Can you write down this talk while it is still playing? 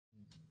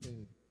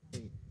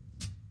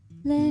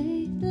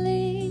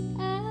Lately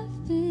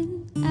I've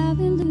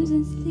been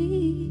losing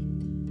sleep,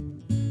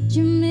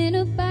 dreaming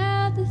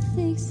about the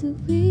things that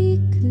we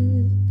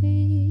could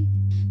be.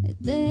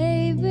 But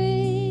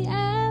baby,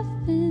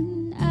 I've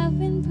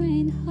been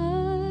praying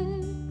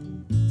hard.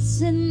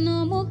 Said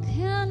no more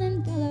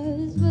counting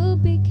dollars, we'll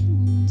be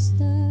counting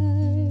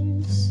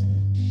stars.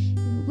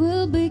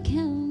 We'll be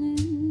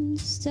counting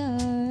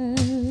stars.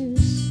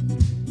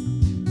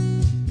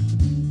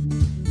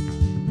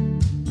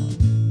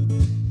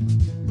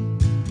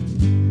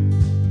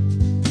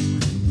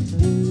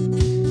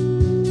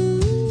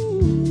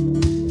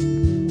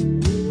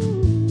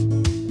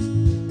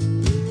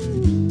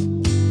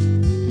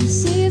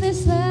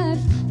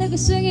 Like a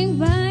swinging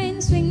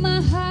vine, swing my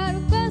heart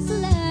across the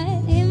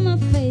line. In my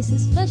face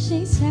is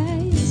flashing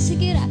sight.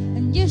 Stick it up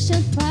and you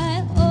should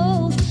fight.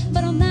 Old,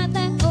 but I'm not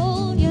that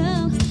old.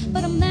 Young,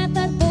 but I'm not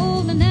that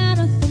old. And I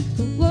don't think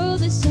the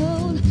world is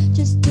old.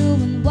 Just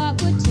doing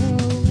what we're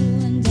told.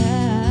 And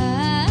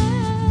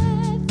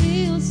I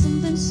feel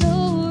something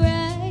so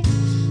right,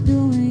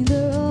 doing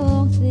the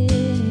wrong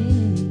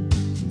thing.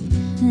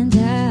 And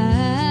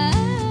I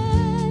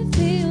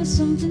feel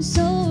something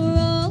so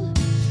wrong,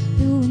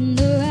 doing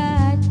the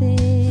right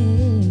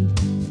thing.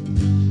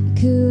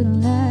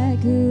 Couldn't lie,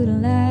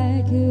 couldn't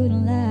lie,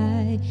 couldn't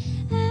lie.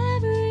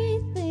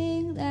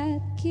 Everything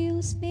that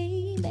kills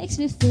me makes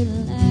me feel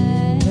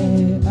alive.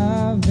 Hey,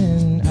 I've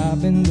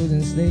been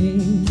losing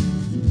sleep,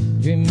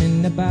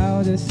 dreaming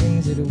about the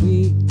things that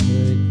we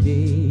could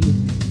be.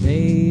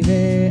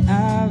 Baby,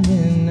 I've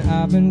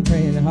been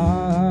praying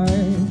hard.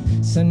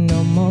 So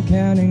no more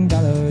counting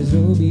dollars,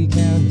 we'll be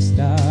counting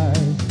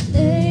stars.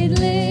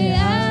 Lately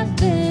I've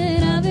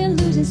been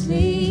losing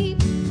sleep,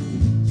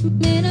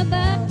 dreaming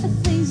about the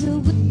things that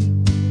we.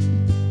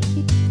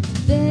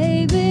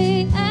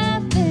 Baby,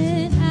 I've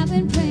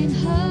been praying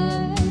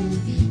hard.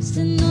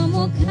 Still no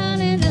more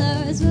counting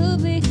dollars, we'll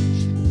be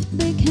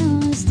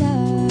counting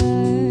stars.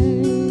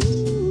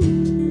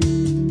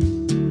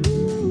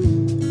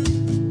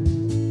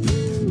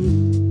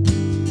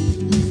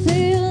 I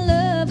feel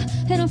love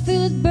and I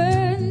feel it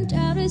burn.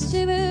 Doubt is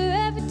fever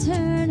every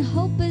turn.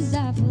 Hope is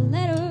out for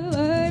let her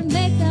earn.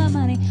 Make the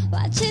money,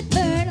 watch it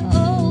burn.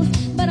 Old,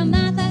 but I'm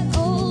not that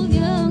old.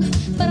 Young,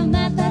 but I'm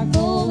not that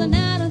old. And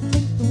I don't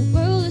think the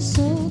world is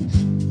sold.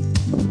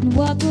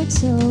 What we're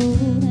told.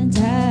 And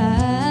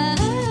I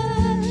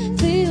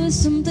feel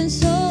something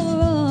so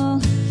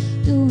wrong,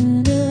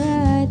 doing the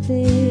right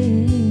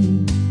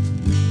thing.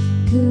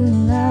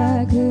 Couldn't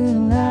lie,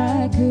 couldn't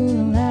lie,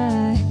 couldn't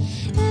lie.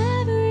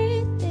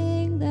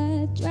 Everything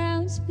that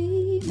drowns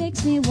me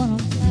makes me wanna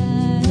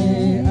fly.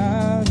 Hey,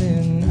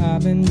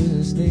 I've been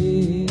losing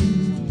sleep,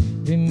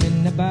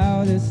 dreaming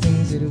about the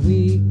things that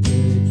we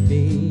could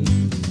be.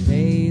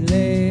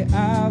 Lately,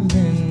 I've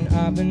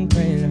been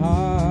praying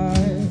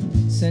hard.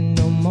 Said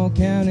no more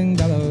counting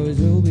dollars,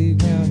 we'll be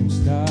counting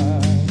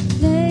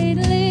stars.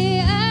 Lately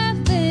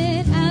I've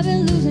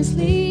been losing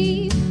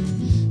sleep,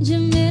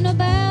 dreaming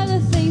about the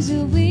things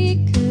that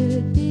we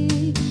could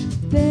be.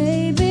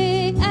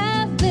 Baby,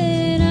 I've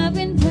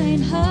been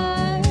praying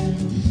hard.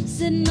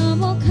 Said no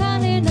more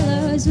counting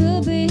dollars,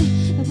 we'll be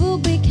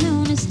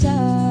counting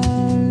stars.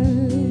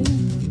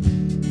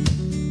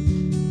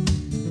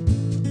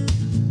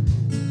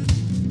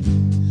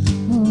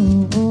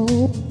 Oh,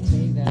 oh.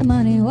 Take that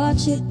money,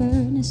 watch it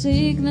burn, and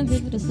seek and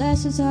people this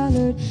lessons I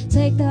learned.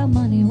 Take that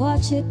money,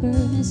 watch it burn,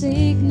 and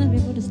seek and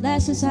people this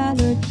lessons I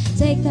learned.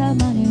 Take that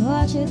money,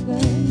 watch it burn,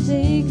 and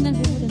seek and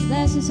people this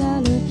lessons I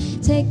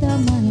learned. Take that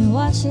money,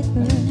 watch it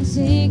burn, and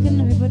seek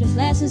and people this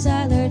lessons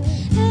I learned.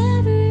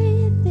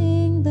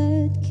 Everything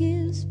that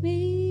kills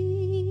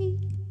me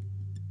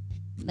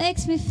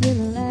makes me feel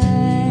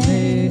alive.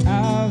 Hey,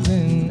 I've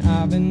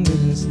been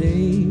losing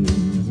sleep,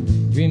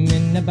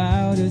 dreaming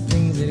about the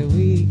things that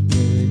we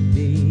could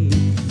be.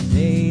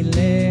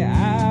 Lately,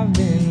 I've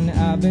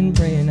been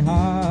praying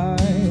hard.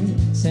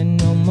 Said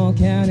no more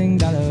counting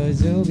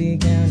dollars, we'll be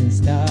counting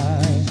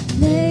stars.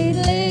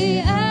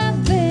 Lately,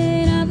 I've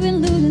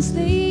been losing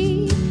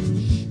sleep,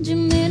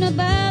 dreaming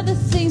about the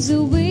things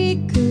that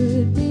we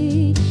could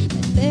be.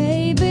 But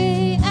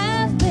baby,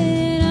 I've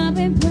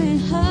been praying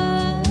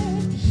hard.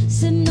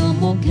 Said no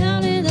more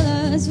counting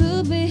dollars,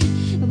 we'll be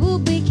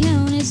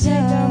counting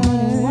stars. Take that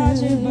money,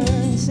 watch it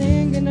burn,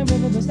 sink in the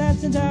river, cause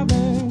that's the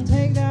tavern.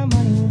 Take that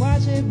money,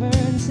 watch it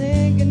burn,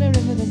 sink in the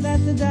river, cause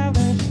that's the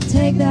tavern.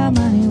 Take that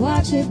money,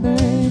 watch it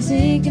burn,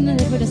 sink in the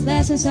river, this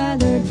lessons I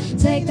learned.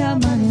 Take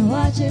that money,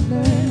 watch it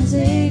burn,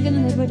 sink in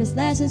the river, this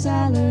lessons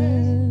I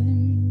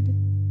learned.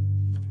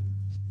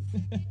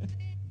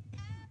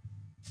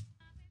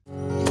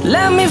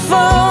 Let me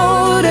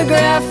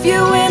photograph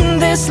you in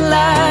this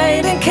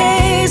light, in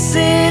case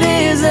it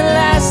is the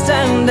last